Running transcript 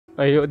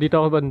Ay, dito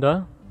ako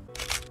banda.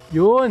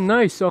 Yun,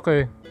 nice.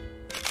 Okay.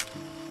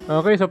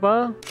 Okay, isa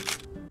pa.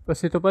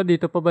 Tapos ito pa,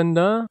 dito pa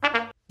banda.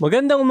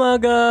 Magandang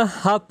umaga,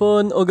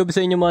 hapon, o gabi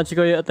sa inyo mga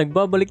chikoy. At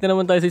nagbabalik na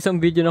naman tayo sa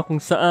isang video na kung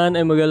saan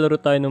ay maglalaro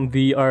tayo ng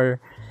VR.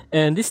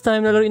 And this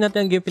time, nalaroin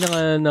natin ang game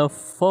pinangalan na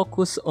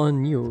Focus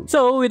on You.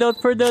 So, without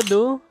further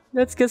ado,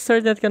 let's get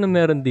started ka na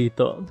meron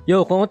dito.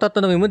 Yo, kung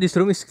tatanungin mo, this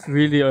room is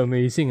really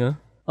amazing, ha?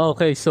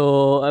 Okay,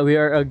 so we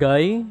are a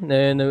guy,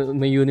 and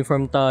may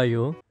uniform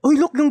tayo. Uy,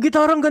 look, yung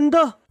gitara ang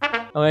ganda!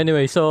 Okay,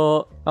 anyway,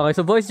 so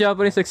voice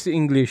Japanese, text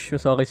English.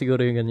 So, okay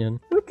siguro yung ganyan.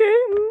 Okay.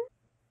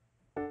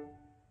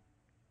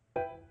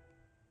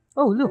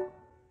 Oh, look.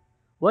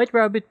 White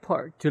Rabbit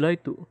Park, July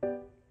 2.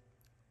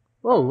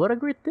 Whoa, what a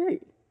great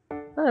day.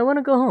 I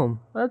wanna go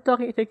home. I'm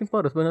taking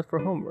photos, but not for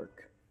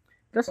homework.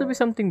 It has to be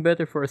something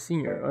better for a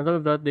senior. On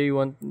top of that, they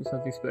want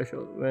something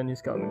special when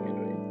he's coming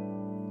anyway.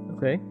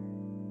 Okay.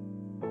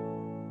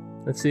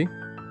 Let's see.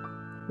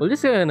 Well,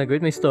 this is kinda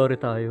great. May story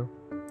tayo.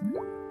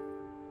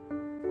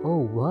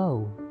 Oh,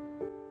 wow.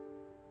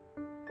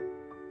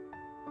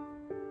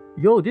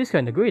 Yo, this is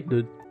kinda great,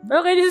 dude.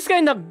 Okay, this is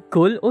kinda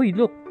cool. Oh,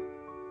 look.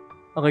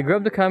 Okay,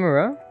 grab the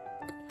camera.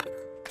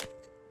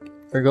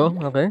 There you go.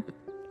 Okay.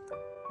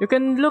 You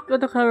can look at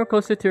the camera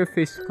closer to your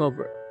face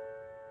cover.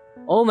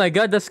 Oh my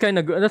god, that's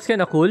kinda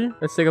cool.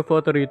 Let's take a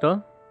photo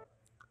rito.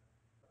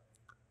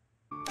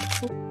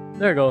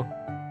 There you go.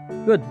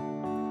 Good.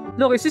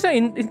 Look, it's just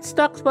in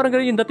stocks, parang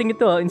ganun yung dating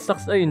ito, in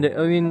stocks, ay hindi,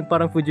 I mean,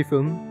 parang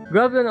Fujifilm.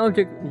 Grab an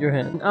object in your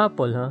hand. An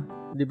apple, ha?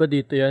 Di ba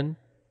dito yan?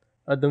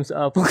 Adam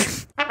sa apple.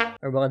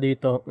 Or baka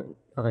dito.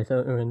 Okay,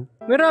 so,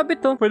 may rabbit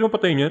to. Pwede mo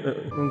patayin yan?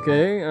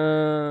 Okay,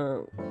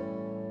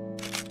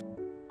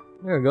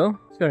 there you go.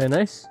 It's very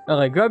nice.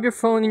 Okay, grab your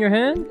phone in your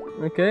hand.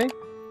 Okay.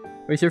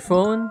 Raise your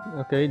phone.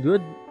 Okay, good.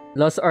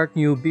 Lost Art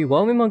Newbie.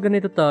 Wow, may mga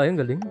ganito tayo. Ang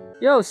galing.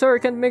 Yo, sir,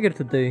 I can't make it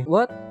today.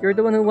 What? You're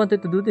the one who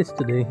wanted to do this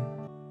today.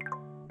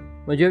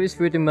 My job is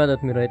pretty mad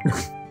at me right now.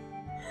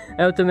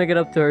 I have to make it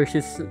up to her.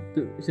 She's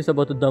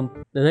about to dump.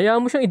 Then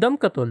hayaan mo siyang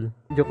i-dump ka, tol.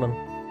 Joke lang.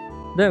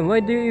 Damn,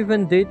 why do you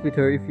even date with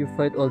her if you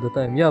fight all the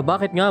time? Yeah,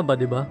 bakit nga ba,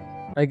 diba?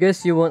 I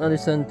guess you won't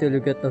understand until you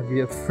get a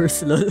VF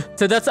first, lol.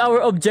 So that's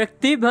our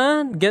objective,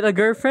 huh? Get a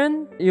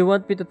girlfriend? You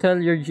want me to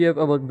tell your GF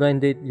about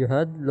blind date you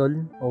had,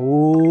 lol?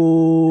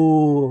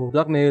 Oh,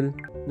 blackmail.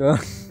 No.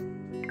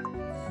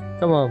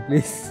 Come on,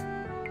 please.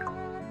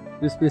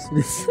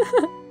 Please.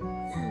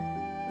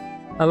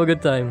 Have a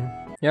good time.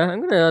 Yeah,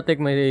 I'm gonna take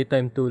my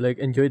time to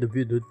like enjoy the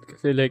view, dude.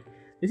 Kasi like,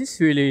 this is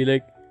really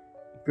like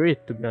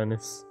great to be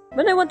honest.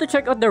 But I want to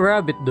check out the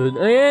rabbit,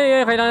 dude.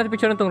 Yeah, kailangan natin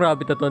picture ng tong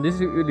rabbit na to.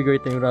 This is really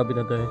great yung rabbit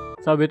na to.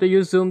 Sabi ito,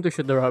 use zoom to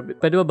shoot the rabbit.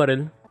 Pwede ba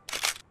baril?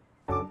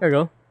 There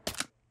you go.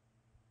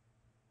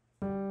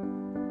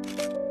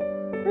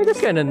 Hey, that's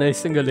kinda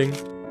nice. Ang galing.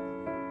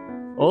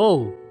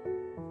 Oh!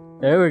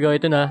 There we go.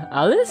 Ito na.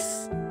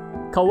 Alice?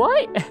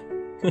 Kawaii!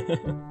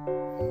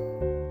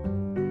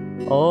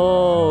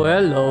 Oh,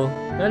 hello.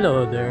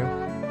 Hello there.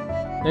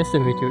 Nice to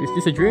meet you. Is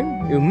this a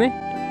dream? Yume?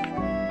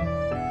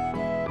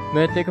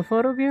 May I take a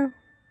photo of you?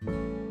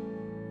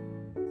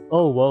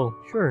 Oh, wow.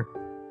 Sure.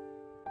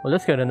 Well,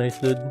 that's kinda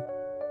nice, dude.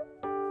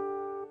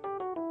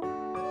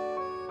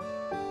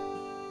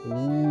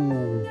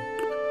 Ooh.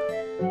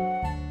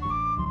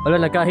 Wala,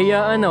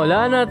 nagkahiyaan na.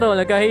 Wala na to.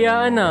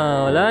 Nagkahiyaan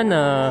na. Wala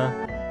na.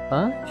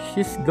 Huh?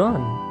 She's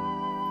gone.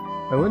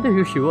 I wonder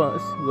who she was.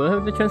 Will I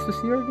have the chance to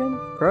see her again?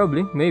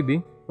 Probably.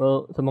 Maybe.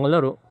 Well, sa mga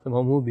laro, sa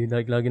mga movie,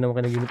 like, lagi naman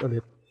kinaginit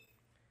ulit.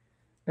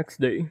 Next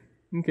day.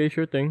 Okay,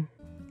 sure thing.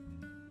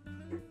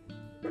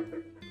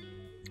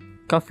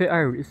 Cafe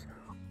Iris.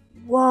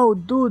 Wow,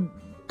 dude!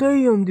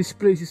 Damn, this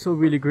place is so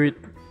really great.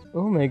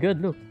 Oh my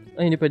god, look.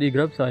 Ay, hindi pwede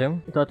i-grab, sayang.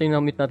 Ito ating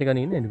na-meet natin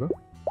kanina, di ba?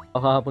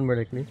 Kahapon more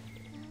likely.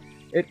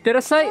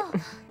 Terasai!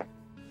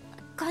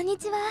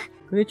 Konnichiwa.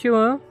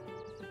 Konnichiwa.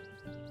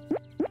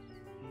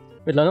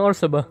 Wait lang, anong oras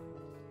na ba?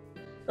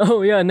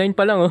 Oh yeah, 9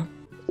 pa lang oh.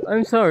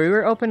 I'm sorry,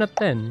 we're open at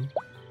 10.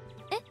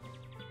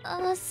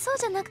 So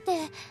じゃなく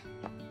て。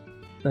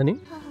Nani?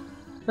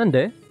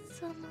 Nande?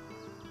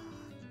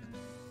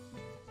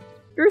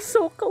 You're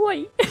so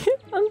kawaii.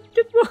 Ang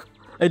cute mo.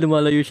 Ay,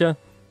 lumalayo siya.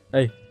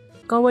 Ay,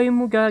 kawaii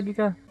mo, gagi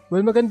ka.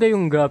 Well, maganda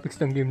yung graphics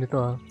ng game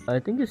nito ha. I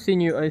think I've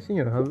seen you at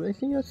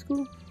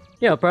school?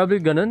 Yeah,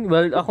 probably ganun.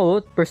 Well,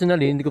 ako,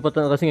 personally, hindi ko pa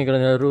kasi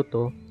ngayon nalaro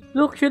to.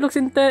 Look, she looks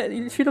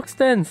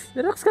tense.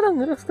 Relax ka lang.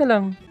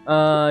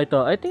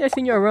 Ito, I think I've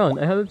seen you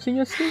around. I haven't seen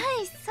you at school?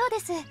 Hi, so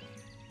desu.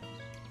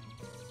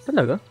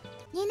 Talaga?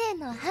 2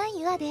年のHan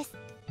Yuha desu.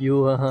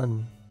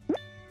 Yuha-han.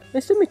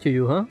 Nice to meet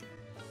you, Yuha.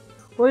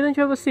 Why don't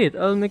you have a seat?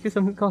 I'll make you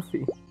some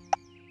coffee. いいん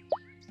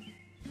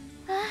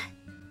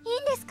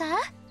です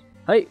か?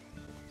 Hi.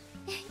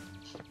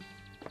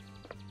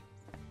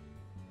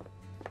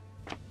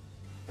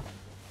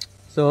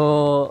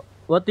 So,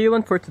 what do you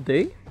want for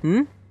today?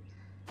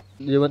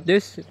 Do you want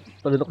this?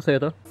 Palulok ko sa'yo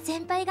to.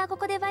 先輩がこ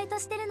こでバイト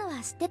してるの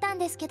は知ってたん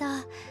ですけど。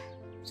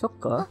そっ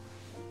か。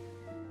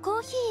コ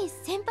ーヒー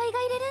先輩が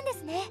入れるんで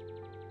すね。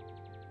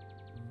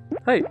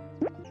はい。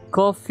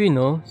coffee,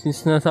 no?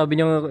 Since nasabi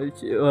niya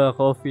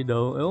coffee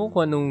daw. Ewan ko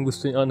anong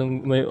gusto niya,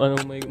 anong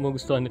may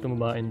magustuhan nito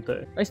babaeng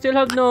to. I still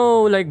have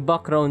no like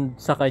background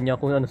sa kanya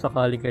kung ano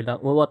sakaling kailangan.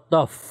 What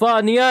the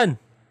fun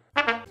yan?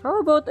 How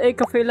about a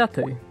cafe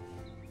latte?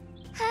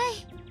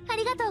 Hi,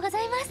 arigatou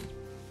gozaimasu.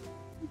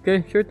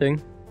 Okay, sure thing.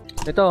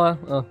 Ito oh.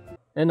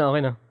 Ayan na,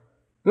 okay na.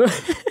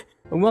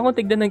 Huwag mo akong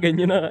tignan ng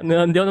ganyan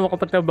na hindi ako na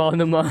makapagtrabaho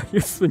na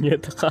maayos.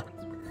 Punyeta ka.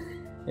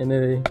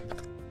 Anyway.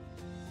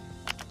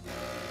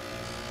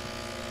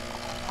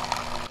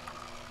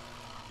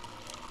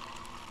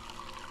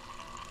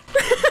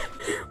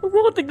 Huwag mo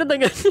akong tignan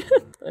ng ganyan.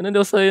 Ano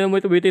daw sa'yo na mo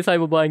tumiti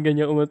sa'yo babaeng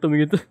ganyan kung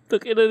tumingin.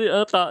 Takina ni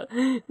ata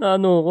na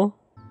ano ko.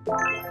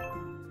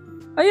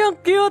 Ay, ang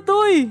cute,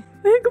 oy!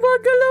 Ay,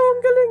 gumagalaw.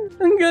 Ang galing.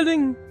 Ang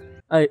galing.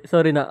 Ay,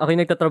 sorry na. Ako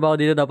yung nagtatrabaho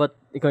dito. Dapat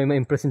ikaw yung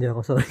ma-impress. Hindi ako.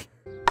 Sorry.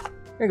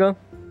 There you go.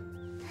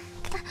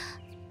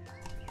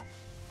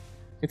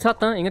 It's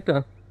hot, ha? Ingat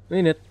ka.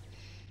 Mainit.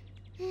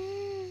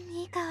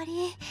 いい香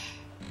り。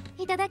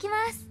いただきま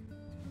す。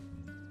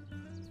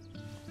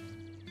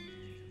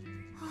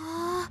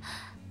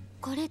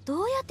これ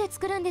どうやって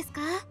作るんです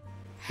か？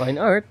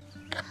 Fine art.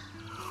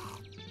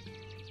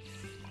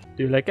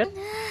 Do you like it?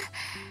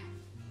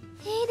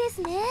 いいで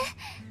すね。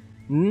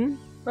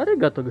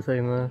Arigatou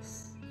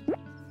gozaimasu.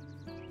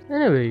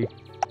 Anyway,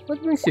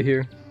 what brings you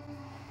here?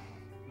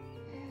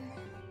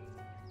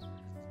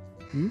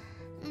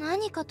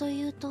 何かと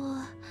いうと、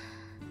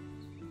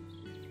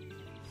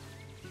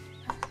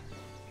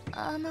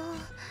恥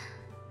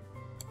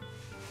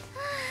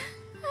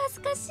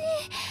ずかしい。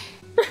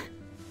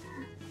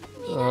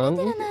見られ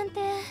てるなんて。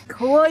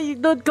かわいい、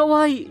dude、か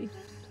わいい。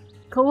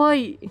かわ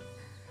いい。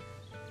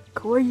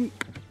かわいい。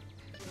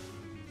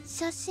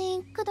写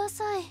真くだ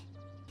さい。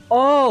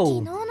Oh!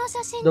 昨日の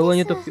写真 The one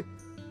you で took. す。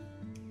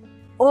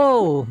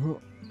Oh!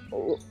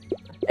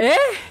 え？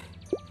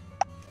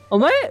お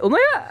前は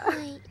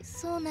い、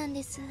そうなん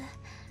です。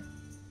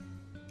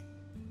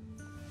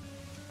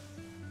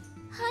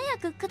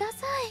早くくだ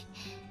さい。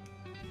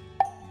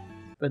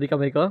 Pwede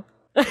kamay ko?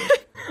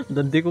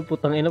 Dandi ko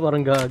putang ina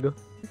parang gago.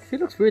 She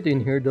looks pretty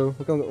in here though.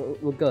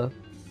 Wag ka.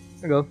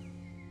 There you go.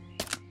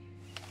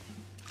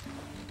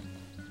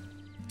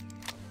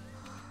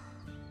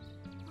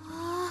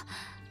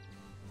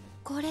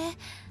 これ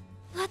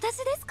私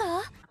ですか？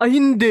 Ay,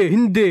 hindi.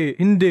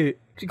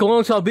 Ikaw nga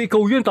ang sabi,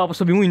 ikaw yun, tapos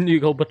sabi mo, hindi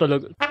ikaw ba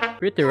talaga?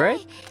 Pretty, right?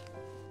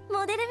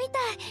 モデルみた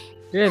い。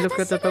 Yeah, look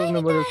at the top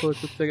na model photo.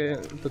 It's like a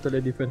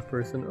totally different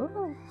person.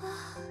 Oh.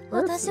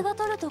 私が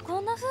撮るとこ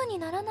んな風に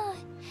ならない。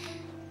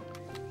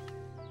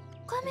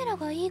カメラ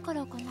がいいか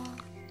らか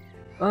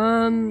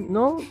な。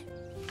No?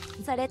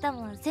 それと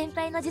も先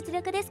輩の実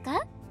力です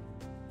か？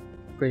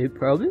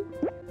 Probably?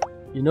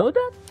 You know that?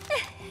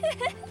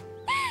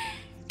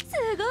 す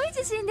ごい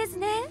自信です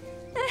ね。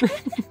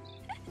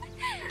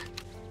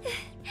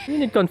You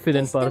need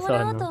confidence 消 para しても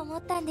らお sa うと ano. 思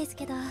ったんです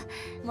けど、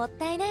もっ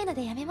たいないの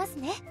でやめます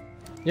ね。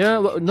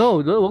 Yeah,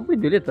 no, wag mo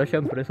delete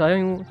syempre.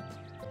 Sayang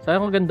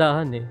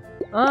kagandahan eh.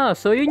 Ah,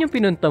 so yun yung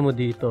pinunta mo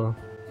dito.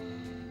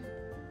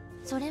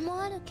 それ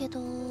もあるけど、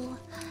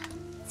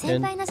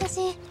先輩の写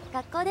真、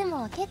学校で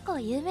も結構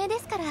有名で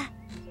すから、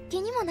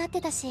気にもなっ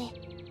てたし。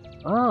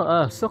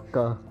そっ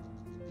か。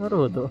なる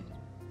ほど。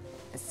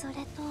そ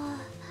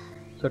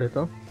れ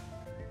と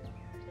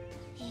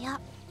い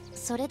や、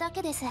それだ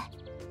けです。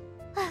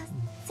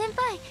先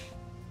輩、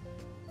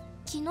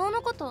昨日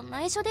のこと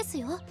内緒です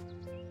よ。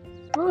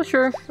Oh,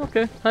 sure.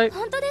 Okay. はい。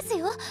本当です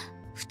よ。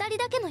二人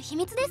だけの秘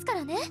密ですか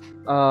らね。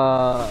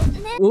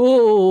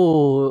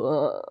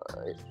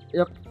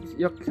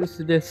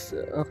Yakusu desu.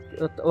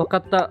 わか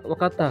った。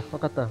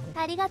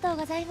ありがとう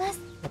ございます。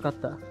わかっ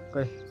た。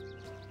Okay.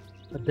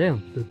 Damn,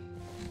 dude.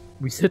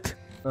 Reset.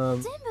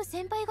 全部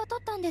先輩が撮っ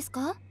たんです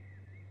か？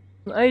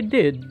 I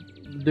did.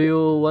 Do you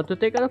want to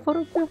take a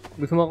photo too?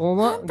 Gusto mo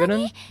akong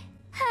ganun? はい、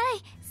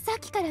さっ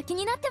きから気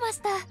になってまし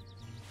た。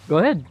 Go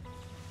ahead.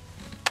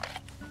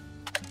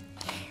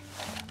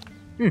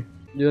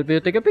 Do you want me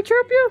to take a picture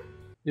of you?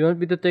 Do you want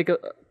me to take a...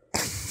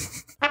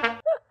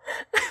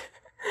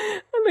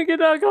 Ano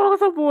ginagawa ko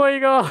sa buhay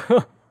ko?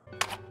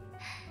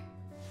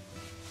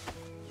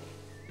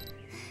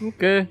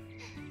 Okay.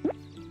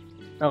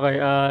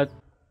 Okay,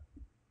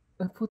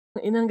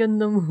 putang ina, ang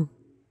ganda mo.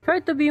 Try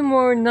to be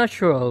more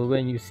natural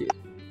when you see it.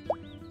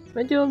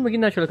 Medyo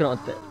maging natural ka na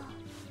konti.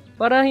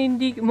 Para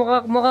hindi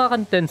mukha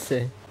kang tense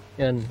eh.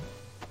 Yan.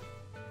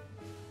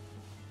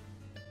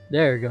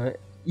 There, go.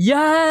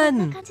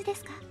 Yan! 感じで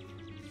すか？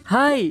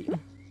 Hi!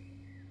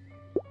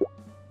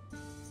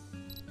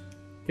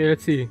 Okay,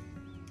 let's see.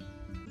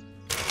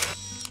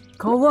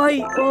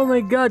 Kawaii! Oh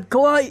my god!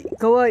 Kawaii!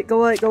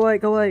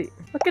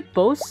 Bakit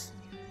pose?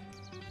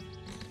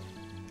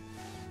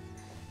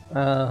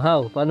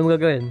 How? Paano mo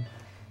gagawin?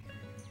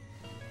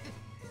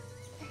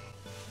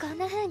 こん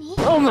な風に？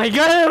 Oh my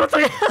god!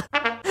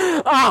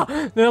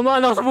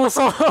 Tinamaan ako sa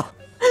puso!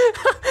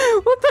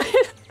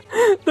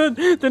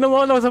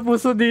 Tinamaan ako sa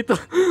puso dito.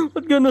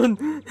 Ba't ganun?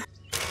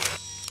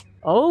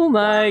 Oh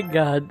my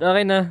god.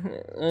 Okay na.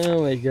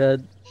 Oh my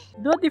god.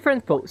 Do a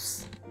different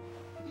pose.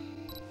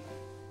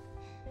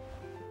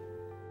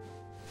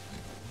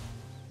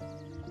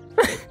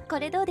 こ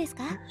れどうです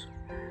か?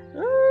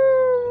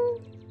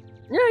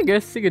 Yeah, I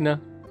guess. Sige na.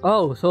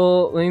 Oh,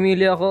 so,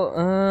 mamimili ako.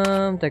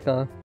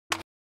 Teka.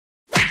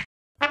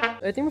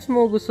 I think mas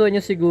magugustuhan niya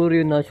siguro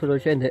yung natural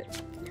siya. Hindi.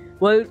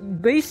 Well,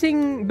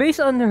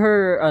 based on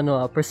her,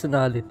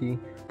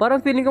 personality, parang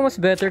feeling ko mas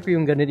better ko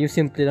yung ganito, yung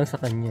simple lang sa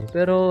kanya.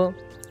 Pero,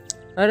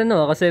 I don't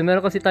know, kasi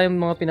meron kasi tayong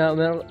mga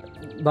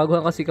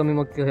baguhan kasi kami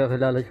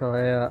magkakilala siya,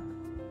 kaya,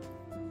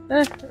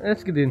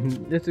 let's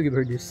give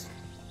her this.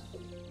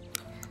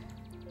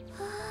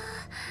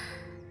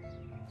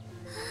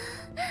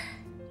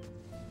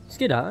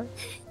 Suki da?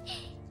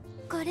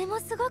 これも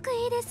すごく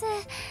いいです。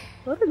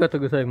 Arigatou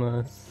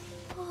gozaimasu.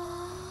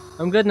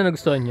 I'm glad na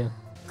nagustuhan niya.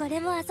 こ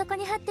れもあそこ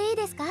に貼っていい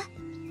ですか?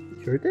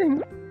 Sure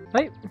thing.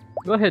 Hi,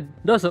 go ahead.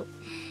 Dozo.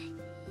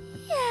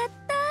 やっ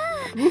た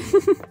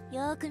ー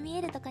よーく見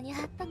えるとこに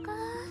貼ったか.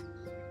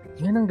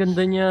 Yan, ang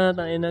ganda niya.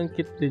 Tangin ang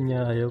cute din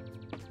niya. Ayop.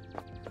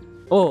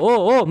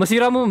 Oh!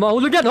 Masira mo.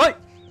 Mahulog yan. Hoy!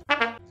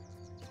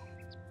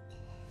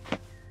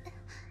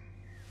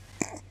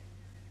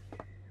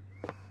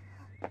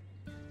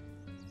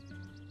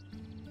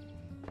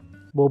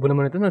 Bobo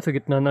naman ito. Nasa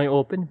gitna na yung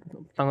open.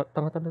 Tanga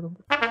talaga.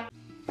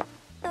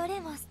 ど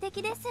れも素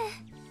敵です。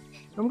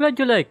 I'm glad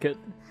you like it.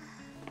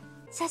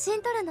 写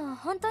真撮るの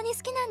本当に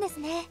好きなんです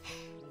ね。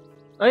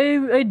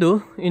 I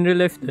do. In real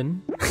life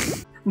din.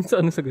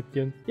 Ano sagot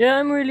yun? Yeah,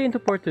 I'm really into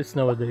portraits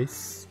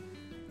nowadays.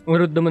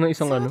 Ang rude naman ng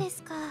isang そうで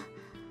すか。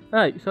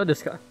Ay, so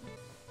desu ka.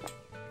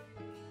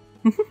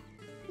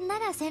 な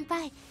ら先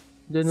輩、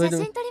 Then 写 wait a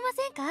真 minute. 撮りま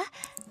せんか?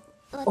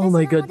 Oh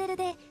my 私が God. モデル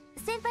で、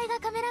先輩が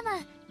カメラ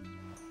マン。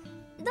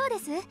どうで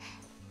す?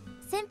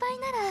 先輩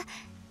なら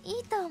い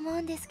いと思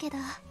うんですけど。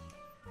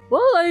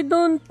 Well, I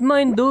don't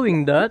mind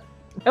doing that.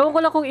 Ewan ko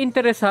lang kung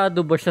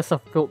interesado ba siya sa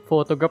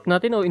photograph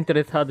natin o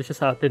interesado siya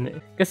sa atin eh.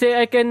 Kasi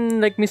I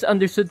can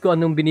misunderstood ko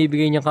anong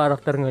binibigay niyang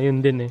character ngayon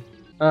din eh.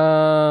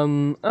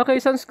 Okay,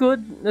 sounds good.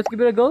 Let's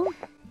give it a go.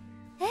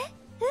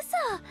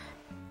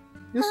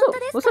 嘘?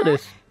 What's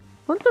this?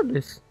 What's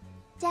this?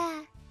 じゃ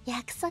あ、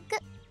約束。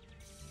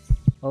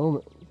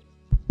 Oh,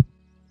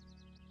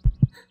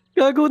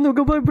 gago,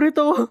 nag-vibrate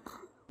ako.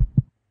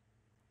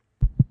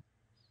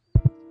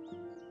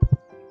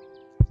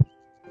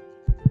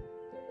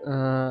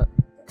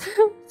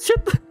 Shit,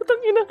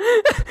 putang ina.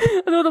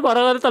 Ano to,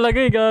 parang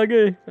talaga eh, gago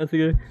eh.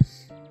 Sige.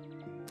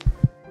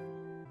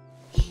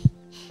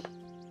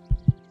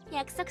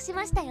 約束し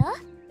ましたよ。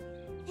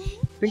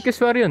 Pinky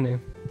swear yun eh.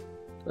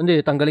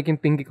 Hindi, tanggalin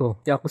yung pinky ko.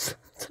 Kaya ako sa...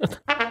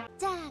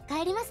 じゃあ、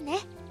帰りますね。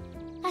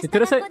明日いって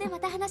らっしゃい。学校でま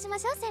た話しま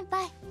しょう、先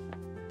輩。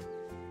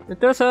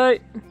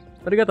 Itarasay!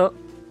 Arigato.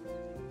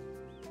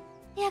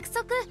 約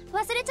束、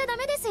忘れちゃダ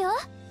メですよ。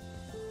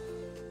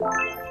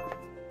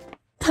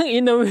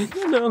 Tangina mo yun.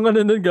 Ang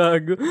nun,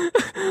 gago.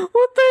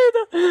 Utay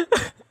na.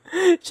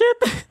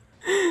 Shit.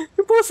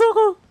 Yung puso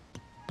ko.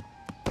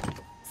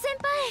 先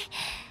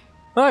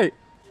輩、 Hi.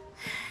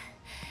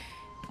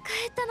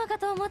 帰ったのか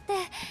と思って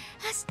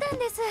走ったん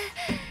です。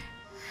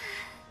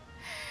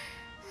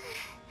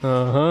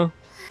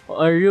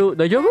 Are you...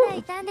 大丈夫? まだ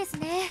いたんです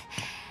ね。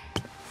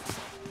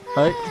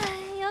はい。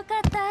よか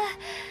った。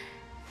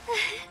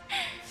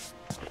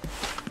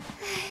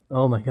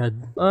 Oh my god.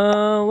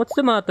 What's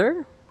the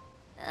matter?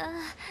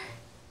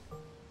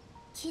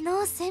 昨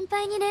日先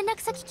輩に連絡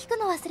先聞く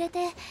の忘れ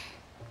て、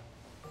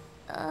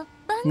番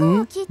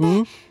号を聞いて、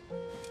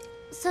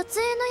撮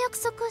影の約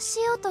束し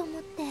ようと思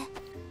って。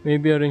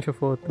 Maybe arrange a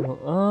photo.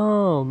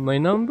 Oh, my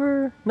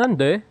number?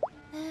 Nande?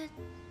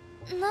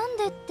 なん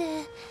でっ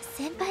て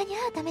先輩に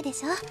会うためで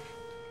しょ?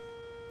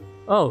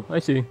 Oh,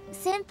 I see.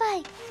 先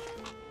輩、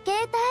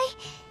携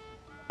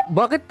帯?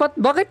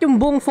 Bakit yung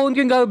buong phone ko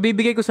yung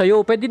bibigay ko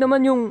sa'yo? Pwede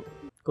naman yung...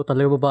 Kung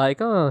talaga babae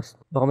ka,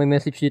 baka may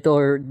message dito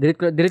or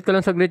delete ko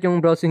lang saglit yung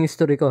browsing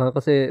history ko ha,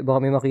 kasi baka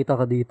may makita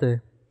ka dito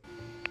eh.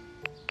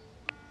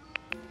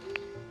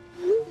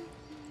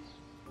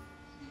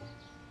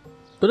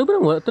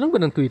 Tanong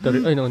ba ng Twitter?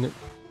 Ay, no.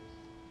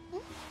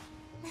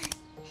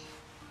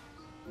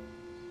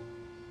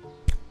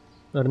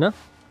 Meron na?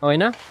 Okay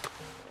na?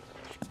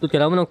 Dude,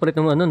 kailangan mo nang palit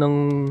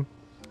ng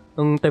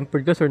ng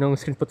tempered glass or ng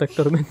screen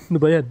protector, man. Ano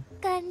ba yan?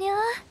 完了.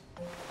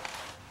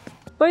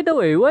 By the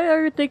way, why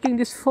are you taking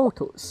these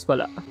photos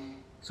pala?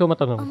 So,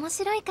 matanong. 面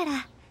白いか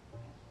ら。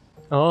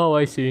 Oh,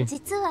 I see.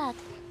 実は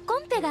コ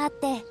ンペがあっ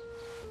て。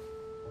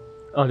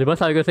 Oh, di ba?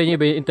 Sabi ko sa inyo,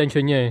 iba yung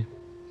intention niya eh.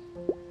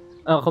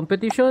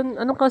 Competition?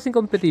 Anong klaseng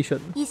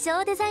competition? 衣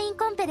装デザイン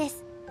コンペで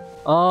す。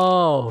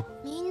 Oh.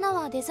 みんな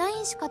はデザ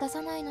インしか出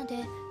さないの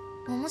で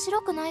面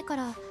白くないか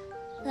ら、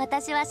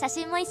私は写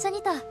真も一緒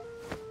にと。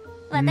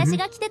私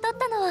が着て撮っ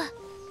たの。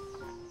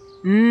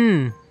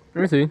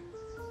I see.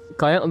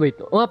 Kaya, wait.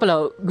 O nga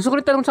pala, gusto ko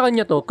rin tanong sa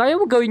kanya to. Kaya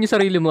mo gawin yung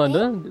sarili mo,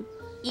 ano?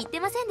 言って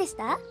ませんでし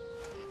た?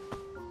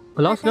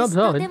 Wala akong sinabi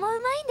sa 私とて akin. もう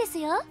まいんです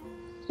よ。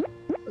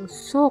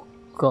 So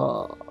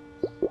ka.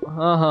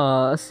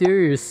 Haha,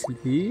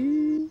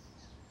 seriously?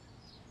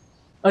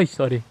 Ay,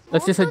 sorry.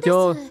 That's just a 本当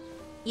joke.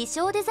 で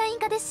す。衣装デザイン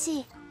科です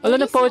し。 Wala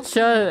na po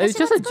siya. It's 私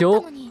が just a 作った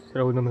joke. のに。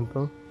 Saraw naman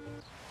to.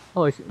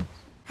 Oh, I see.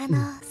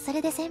 そ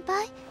れで先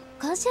輩、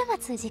今週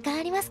末時間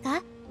あります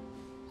か？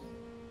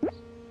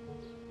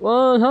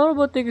 Well, how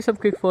about taking some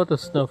quick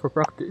photos now for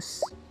practice?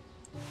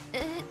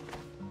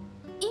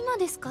 今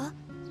ですか？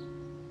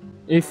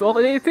 If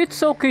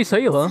it's okay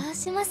sa'yo, ha? そう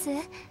します。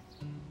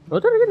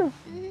Oh, talaga na.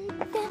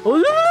 でも Oh,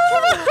 今日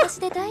は私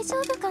で大丈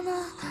夫かな？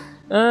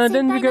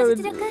 then 先 we 輩の go...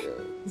 実力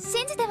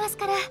信じてます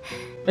から。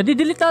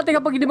 Di-delete natin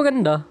kapag hindi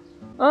maganda.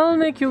 I'll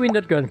make you win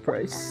that grand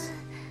prize.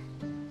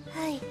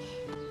 はい。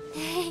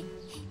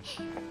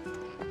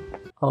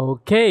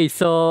Okay,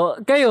 so,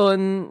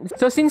 ngayon,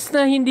 so since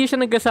na hindi siya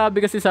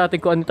nagsasabi kasi sa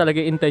atin kung ano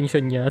talaga yung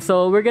intention niya,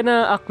 so we're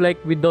gonna act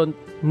like we don't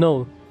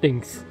know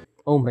things.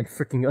 Oh my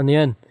freaking, ano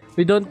yan?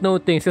 We don't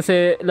know things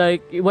kasi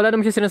like, wala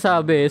naman siya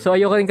sinasabi. So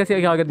ayoko rin kasi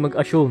agad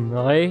mag-assume,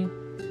 okay?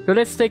 So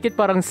let's take it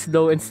parang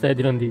slow and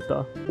steady lang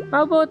dito.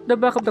 How about the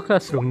back of the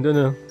classroom?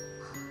 Doon,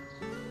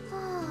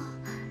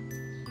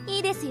い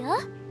いですよ。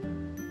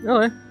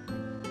 Okay.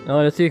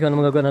 Okay, let's see kung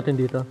ano magagawa natin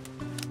dito.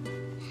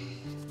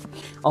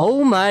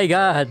 Oh my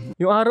god!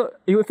 Yung araw,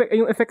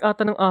 yung effect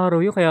ata ng araw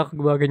yun, kaya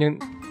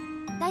ganyan.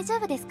 大丈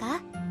夫ですか？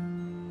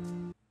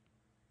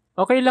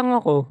 Okay lang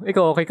ako.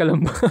 Ikaw, okay ka lang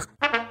ba?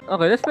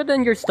 Okay, let's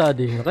pretend you're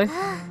studying, okay?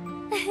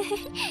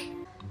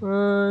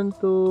 1,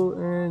 2,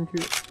 and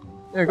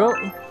 3. There you go.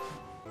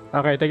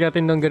 Okay, tagyan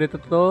natin ng ganito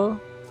to.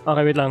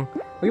 Okay, wait lang.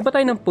 Mag-iba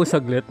tayo ng pose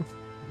saglit.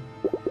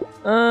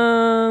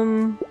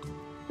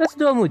 Let's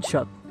do a mood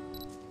shot.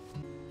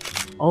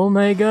 Oh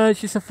my god,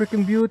 she's a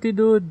freaking beauty,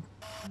 dude.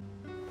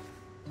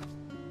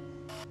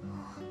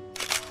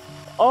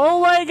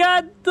 Oh my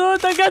god, dude,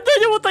 ang ganda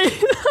niya mo tayo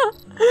na.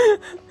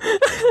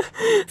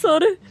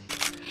 Sorry.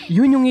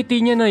 Yun yung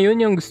ngiti niya na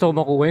yun, yung gusto ko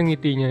makuha, yung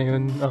ngiti niya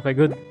yun. Okay,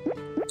 good.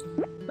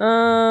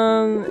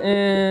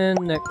 And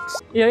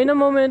next. Yeah, in a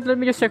moment, let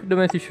me just check the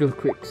message real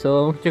quick.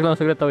 So, check lang,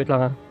 saglit, wait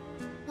lang ha.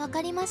 わ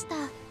かりました。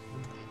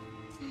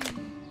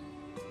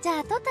じ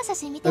ゃあ撮った写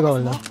真見てま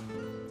すね。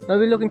 I'll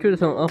be looking through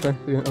the song. Okay,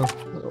 sige,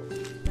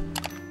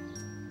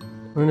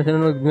 Ano na siya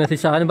nag-message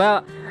sa akin?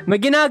 Ba, may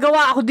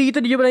ginagawa ako dito,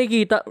 di nyo ba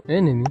nakikita?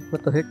 Enemy?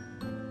 What the heck?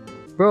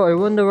 Bro, I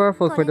won the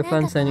raffle for the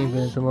fan signing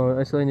event tomorrow.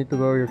 I still need to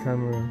borrow your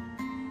camera.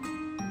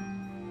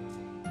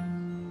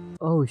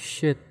 Oh,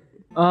 shit.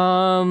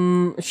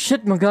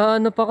 Shit,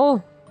 mag-aanap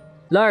ako.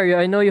 Larry,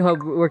 I know you have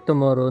work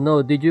tomorrow.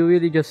 No, did you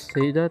really just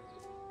say that?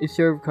 Is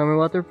your camera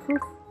waterproof?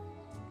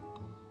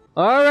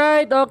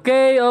 Alright,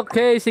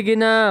 okay. Sige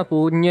na.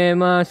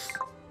 Punyemas.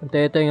 Ang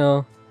teteng,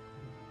 oh.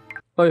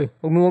 Oy,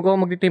 huwag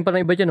mo magtitimpa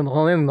ng iba dyan.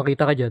 Baka may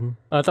makita ka dyan.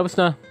 Tapos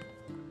na.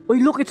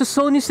 Oy, look, it's a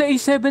Sony sa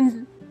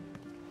A7.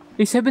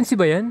 A7C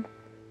ba yan?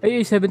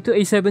 Ay, A7 to.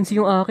 A7C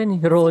yung akin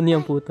eh. Ronnie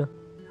ang puta.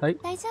 Hi.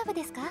 大丈夫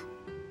ですか？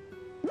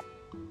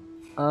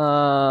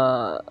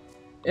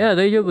 Yeah,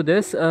 daijoubu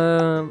desu.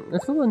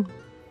 That's the one.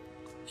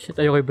 Shit,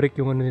 ayoko i-break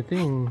yung ano nito,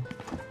 yung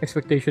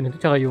expectation nito.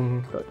 Tsaka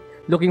yung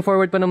looking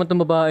forward pa naman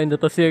itong babae na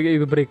tapos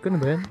i-break ko. Ano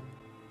ba yan?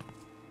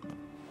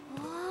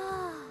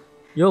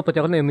 Yo,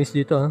 pati ako na-miss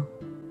dito ha.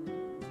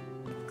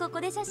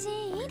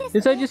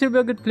 Inside this will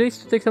be a good place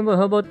to take some.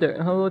 How about there?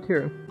 How about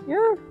here?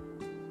 Yeah,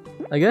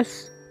 I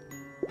guess.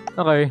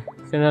 Okay,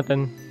 sino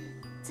natin?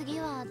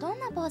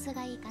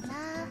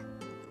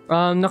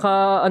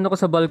 Naka-ano ko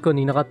sa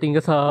balcony, nakatingin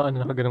ka sa,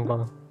 nakaganong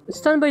ka.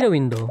 Stand by the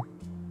window.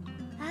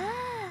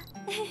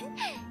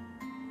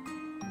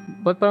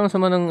 Ba't parang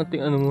sama ng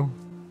ating ano mo?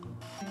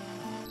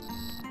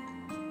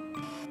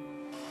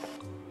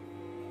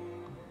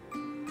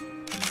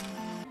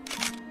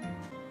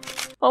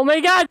 Oh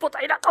my god!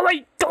 Putay na!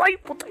 Kaway!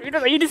 Putay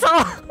na! Nainis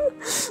ako!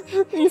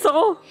 Nainis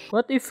ako!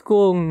 What if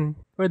kung...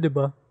 Pwede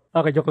ba?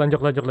 Okay, joke lang.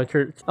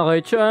 Church.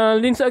 Okay,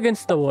 leans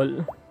against the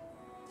wall.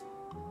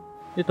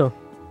 Ito.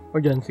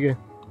 O dyan, sige.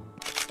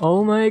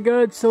 Oh my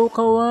god, so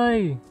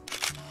kawaii.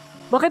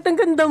 Bakit ang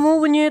ganda mo?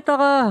 Bunyeta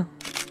ka.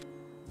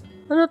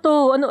 Ano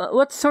to?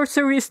 What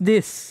sorcery is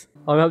this?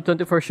 Oh, we have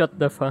 24 shot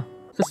def ha.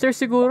 Sa stairs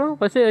siguro?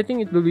 Kasi I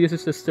think it will be used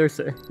as stairs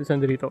eh. Kasi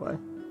nandito ka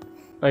eh.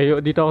 Ay,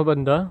 dito ako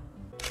banda.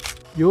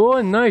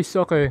 Yun, nice,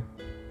 okay.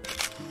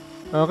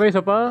 Okay, isa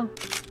pa.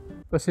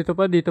 Tapos ito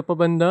pa, dito pa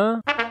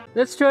banda.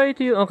 Let's try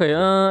to, okay,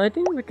 I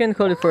think we can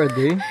call it for a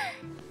day.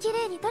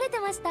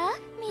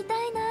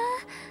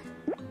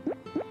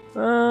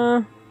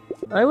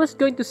 I was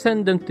going to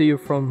send them to you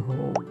from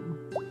home.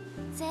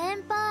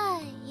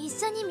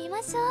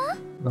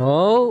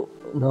 No.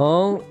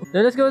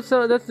 Then let's go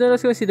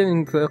see them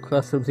in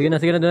classroom. Sige na,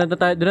 doon na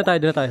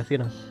tayo.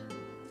 Sige na.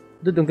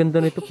 Dude, ang ganda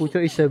nito po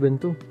siya, A7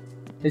 to.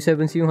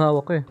 A7C yung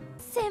hawak ko eh.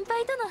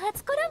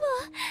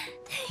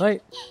 Hi.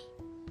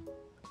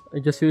 I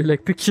just really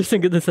like pictures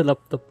ang ganda sa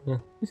laptop niya.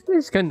 This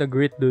place is kinda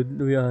great, dude,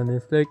 to be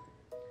honest. Like,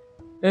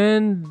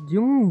 and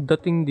yung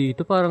dating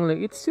dito, parang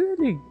like, it's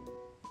really...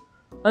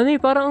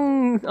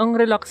 parang ang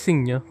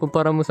relaxing niya.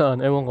 Kumpara mo saan,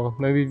 ewan ko.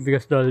 Maybe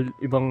because dahil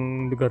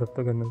ibang lugar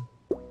to, ganun.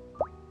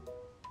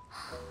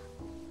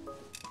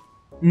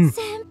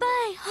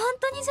 Senpai,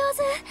 honto ni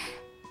jouzu.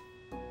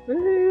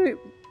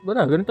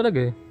 Wala, ganun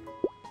talaga eh.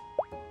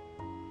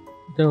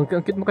 Ang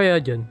cute mo kaya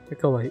dyan,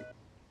 kawaii.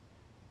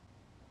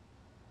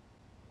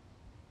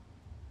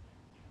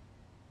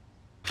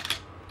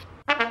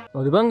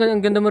 Oh, diba? Ang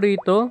ganda mo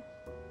rito.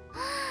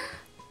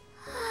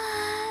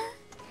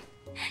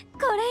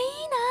 これい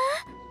い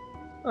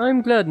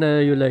I'm glad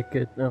na you like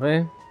it,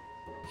 okay?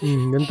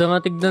 Ganda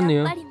nga tignan な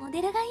niyo. やっぱりモ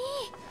デルがい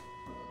い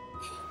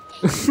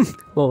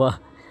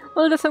Wawa.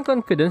 Well, that's some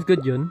confidence.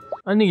 Good yun.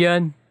 Ano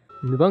yan?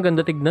 Di ba ang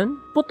ganda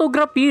tignan?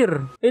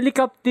 Photographer!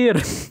 Helicopter!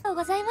 ありがとう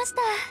ございまし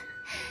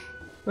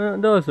た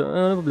Doso,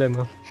 ano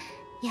problema?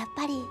 やっ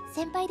ぱり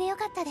先輩でよ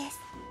かったで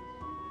す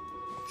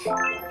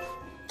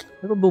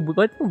Ba't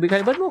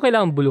mo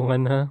kailangan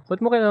bulungan, ha? Ba't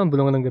mo kailangan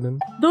bulungan ng ganun?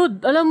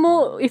 Dude, alam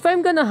mo, if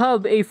I'm gonna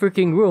have a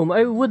freaking room,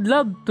 I would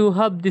love to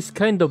have this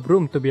kind of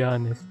room, to be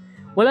honest.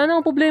 Wala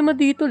namang problema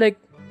dito, like,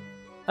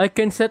 I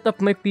can set up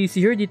my PC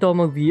here, dito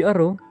ako mag-VR,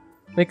 oh.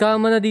 May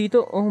kama na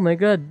dito, oh my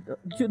god.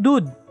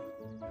 Dude,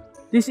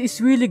 this is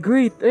really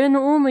great. Ayan,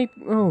 oh my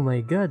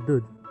god,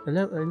 dude. I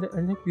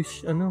like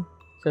this,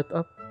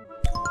 setup.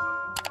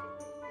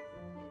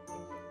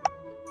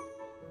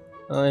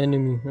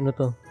 Enemy, ano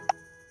to?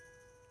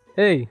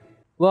 Hey,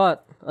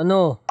 what?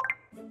 Ano?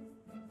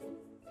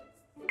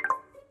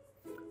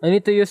 I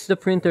need to use the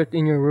printer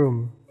in your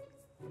room.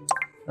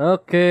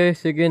 Okay,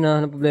 sige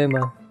na, ano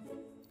problema?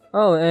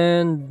 Oh,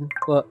 and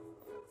what?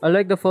 I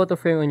like the photo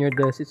frame on your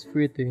desk. It's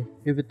pretty.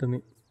 Give it to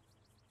me.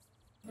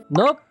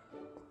 Nope.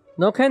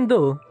 No can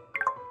do.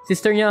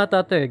 Sister niya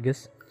ata to, I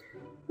guess.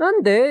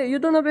 Nande,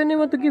 you don't have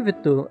anyone to give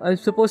it to.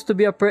 It's supposed to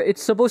be a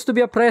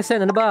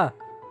present. Ano ba?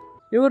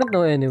 You wouldn't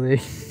know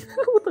anyway.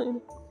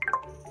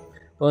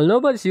 Well,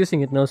 nobody's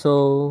using it now,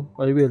 so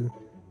I will.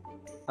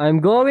 I'm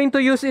going to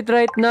use it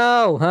right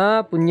now, ha?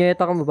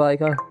 Punyeta ka, babae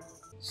ka.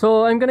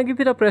 So, I'm gonna give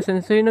it a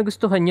present. So, yung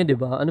nagustuhan niya, di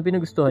ba? Ano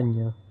pinagustuhan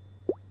niya?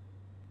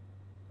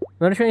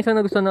 Meron siyang isang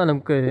nagustuhan na alam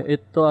ko eh.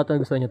 Ito ata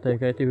nagustuhan niya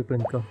tayo, kaya TV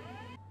print ko.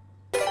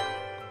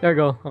 There you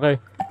go, okay.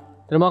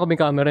 Tinama ko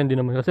may camera, hindi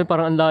naman. Kasi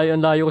parang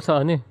ang layo ko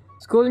sa ano eh.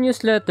 School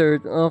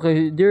newsletter.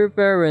 Okay, dear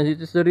parents, it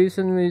is the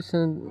reason we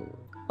send...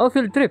 Oh,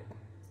 field trip.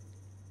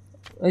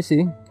 I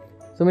see.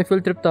 So, may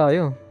field trip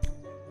tayo.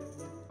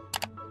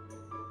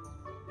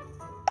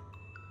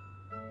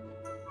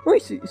 Uy,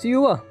 see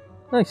you ah.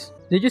 Nice.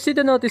 Did you see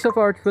the notice of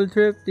our field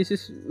trip? This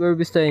is where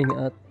we're staying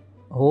at.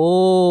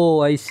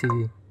 Oh, I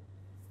see.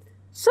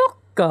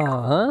 Sokka,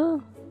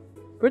 huh?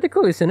 Pretty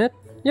cool, isn't it?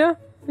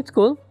 Yeah, it's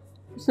cool.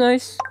 It's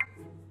nice.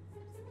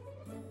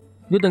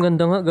 Good, ang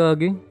ganda nga,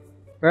 gagi.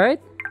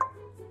 Right?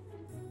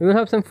 We will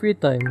have some free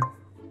time.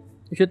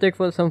 We should take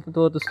some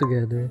photos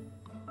together.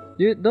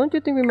 Don't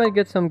you think we might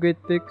get some great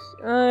pics?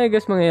 I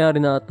guess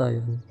mangyayari na ata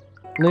yun.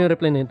 Ano yung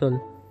reply na yun,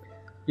 tol?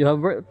 You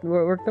have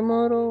work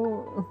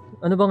tomorrow?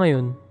 Ano ba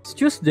ngayon? It's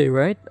Tuesday,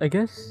 right? I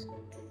guess?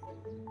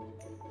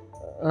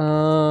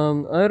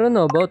 I don't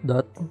know about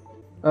that.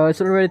 It's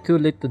already too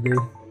late today.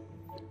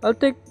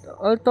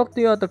 I'll talk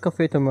to you at the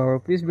cafe tomorrow.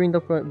 Please bring the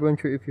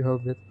brochure if you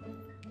have it.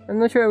 I'm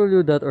not sure I will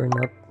do that or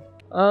not.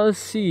 I'll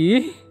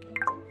see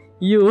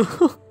you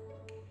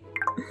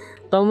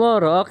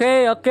tomorrow.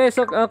 Okay.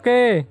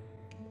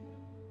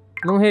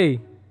 No, hey.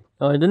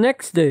 The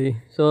next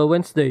day. So,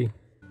 Wednesday.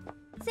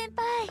 先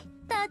輩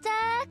到着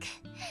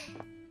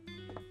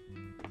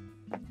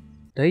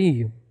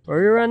Hey, are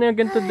you running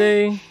again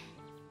today?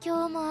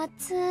 今日も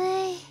暑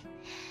い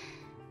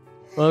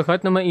Well,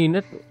 kahit na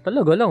mainit,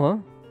 talaga lang ha.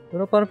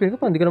 Pero parang feeling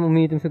ko, hindi ka na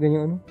umiitim sa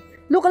ganyan ano.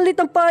 Look, ang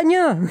lit ang paa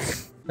niya!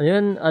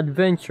 Ayan,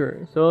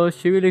 adventure. So,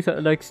 she really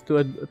likes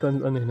to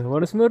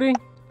Waras mo rin.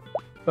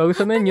 Bago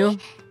sa menu.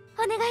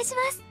 お願いし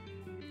ます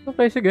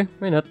Okay, sige.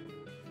 Why not?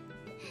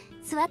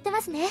 座って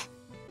ますね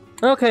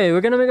Okay, we're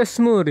gonna make a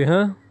smoothie,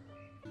 huh?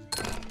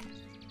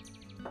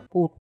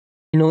 Oh,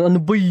 ano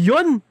ba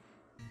yan?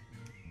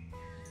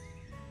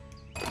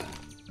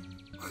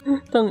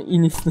 Tang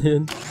inis na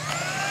yan.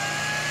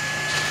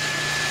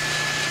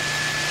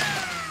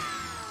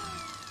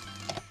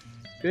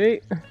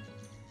 Okay.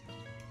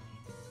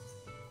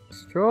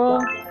 Straw.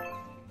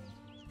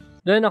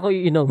 Then ako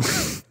iinom.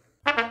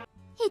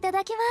 いた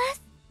だきま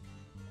す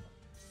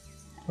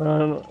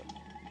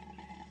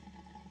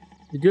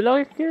Did you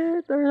like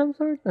it or some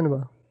sort? Ano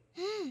ba?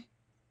 お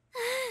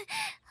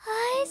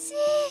いしい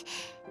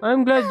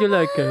I'm glad you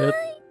like it.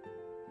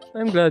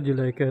 I'm glad you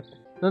like it.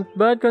 Not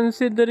bad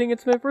considering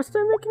it's my first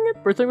time making it.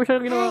 First time ko siya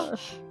ginawa.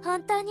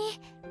 本当に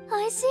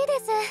おいしいで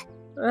す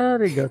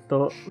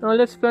Arigato. Now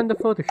let's plan the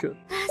photo shoot.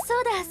 あそ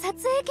うだ撮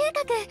影計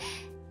画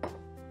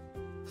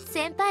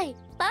先輩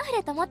パンフレ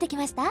ット持ってき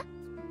ました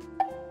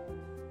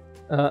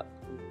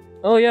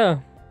Oh yeah.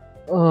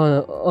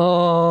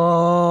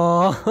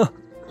 Oh.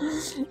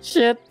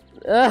 Shit.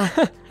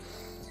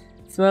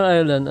 Small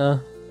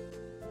Island,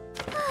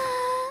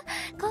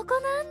 ここ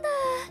なんだ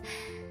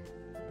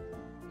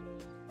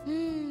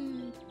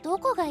ど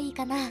こがいい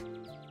かな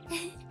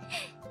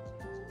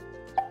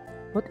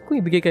What kung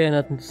ibigay kaya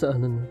natin to sa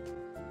ano no?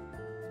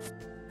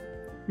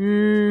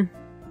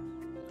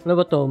 Ano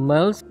ba to?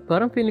 Miles?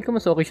 Parang feeling ko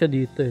mas okay siya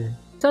dito eh.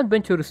 Sa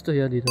adventurous to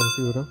ya dito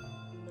siguro.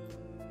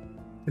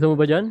 Gusto mo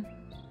ba dyan?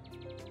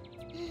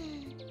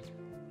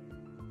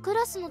 ク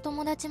ラスの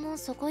友達も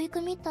そこ行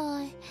くみ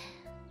たい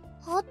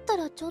あった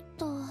らちょっ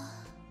と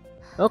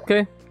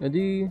Okay.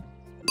 Edi...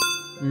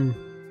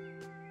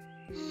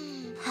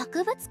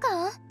 博物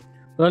館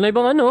Wala na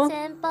ibang ano?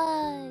 先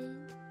輩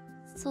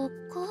そ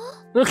こ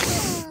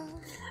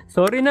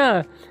Sorry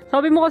na.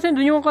 Sabi mo kasi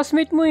doon yung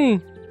classmate mo eh.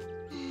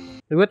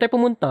 Diba tayo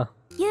pumunta?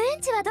 遊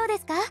園地はどうで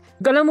すか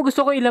Alam mo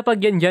gusto ko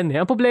ilapag yan dyan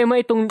eh. Ang problema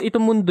itong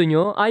mundo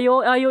nyo,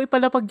 ayaw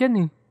ipalapag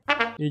dyan eh.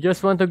 You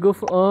just want to goof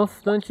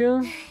off, don't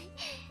you?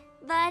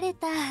 バレ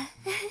た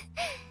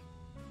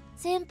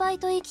先輩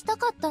と行きた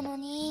かったの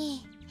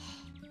に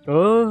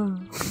Oh.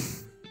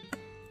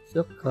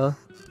 Saka.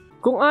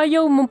 Kung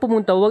ayaw mong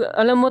pumunta,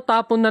 alam mo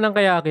tapon na lang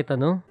kaya kita,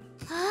 no?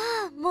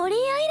 ああモリーア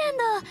イラ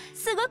ンド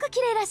すごく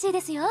綺麗らしいで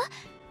すよ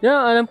Yeah,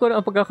 alam ko rin.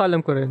 Ang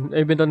pagkakalam ko rin.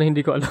 Even though na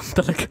hindi ko alam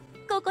talaga.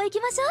 ここ行き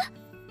ましょ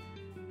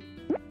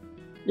う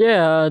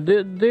Yeah,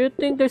 do you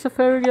think there's a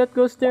ferry that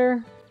goes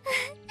there?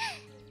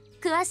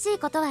 詳しい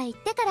ことは言っ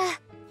てから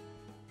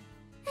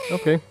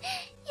Okay. よ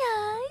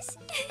ーし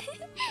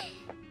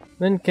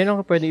Man, kailan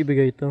ko pwede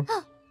ibigay ito?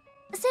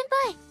 先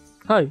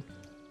輩 Hi.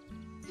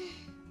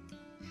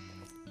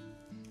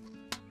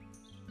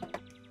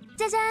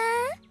 じゃじゃ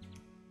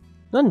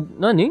ーん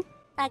Nani?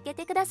 開け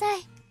てください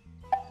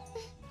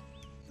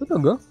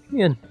Talaga?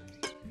 Yan.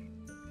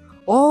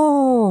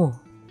 Oh!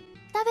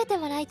 食べて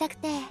もらいたく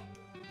て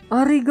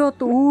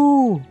Arigato!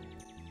 Oh!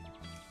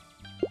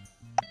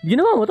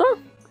 Ginawa mo to?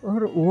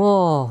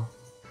 Wow!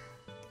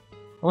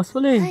 Mas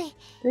pala は eh. い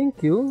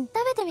Thank you.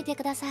 食べてみて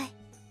ください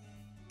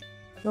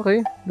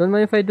Okay, don't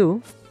mind if I do.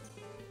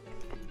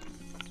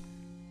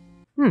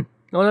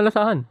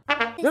 Nakalasahan.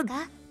 です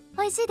か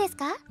美味しいです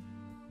か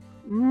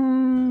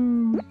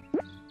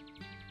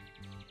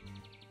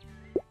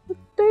It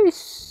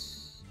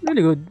tastes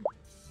really good.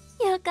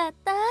 よかっ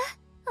た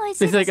美味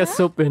しい Tastes で like a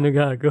しょ soup eh,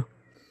 nagago.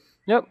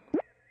 Yep.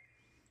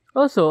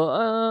 Also,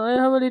 I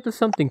have a little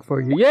something for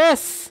you.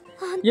 Yes!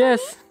 本当に Yes!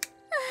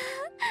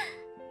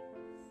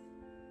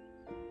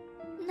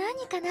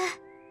 何かな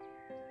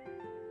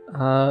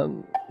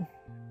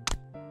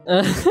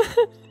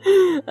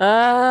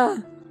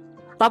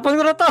Tapang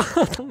ko na to!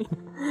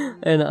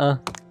 Ayun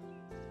na,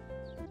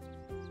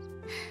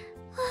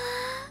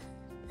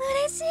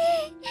 嬉しい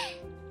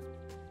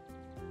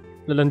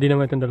Lalandi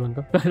naman itong dalawang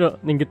to. Pero,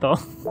 ninggit ako.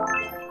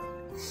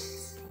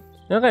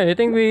 Okay, I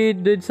think we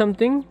did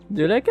something.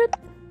 Do you like it?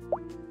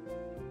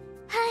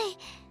 はい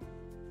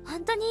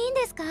本当にいいん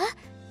ですか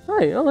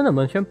Ay, oo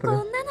naman, syempre. こ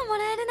んなのも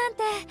らえるなん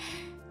て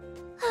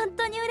本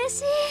当に嬉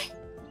し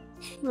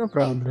い No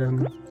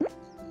problem.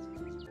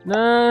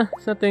 Nah,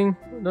 it's nothing.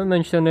 Don't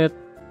mention it.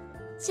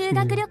 修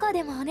学旅行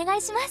でもお願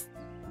いします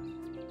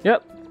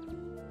Yep,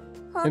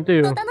 本 to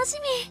you. 当楽し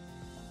み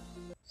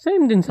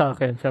same din sa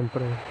akin,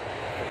 syempre.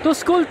 To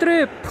school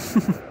trip!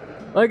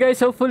 Okay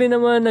guys, hopefully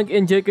naman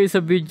nag-enjoy kayo sa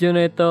video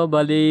na ito.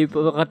 Bali,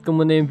 pakat ko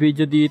muna yung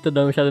video dito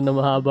dahil masyado na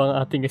mahaba ang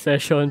ating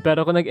session.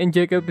 Pero kung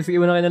nag-enjoy kayo, please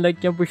iwan na kayo ng like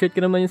nyo. Appreciate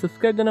ko naman yung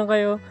subscribe na lang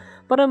kayo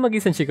para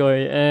mag-isan si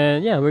Koy.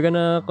 And yeah, we're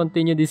gonna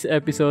continue this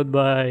episode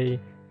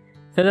by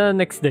sa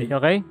next day,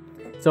 okay?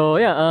 So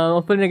yeah,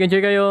 hopefully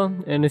nag-enjoy kayo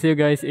and see you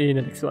guys in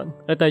the next one.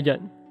 At tayo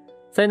dyan.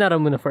 Sayonara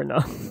muna for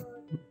now.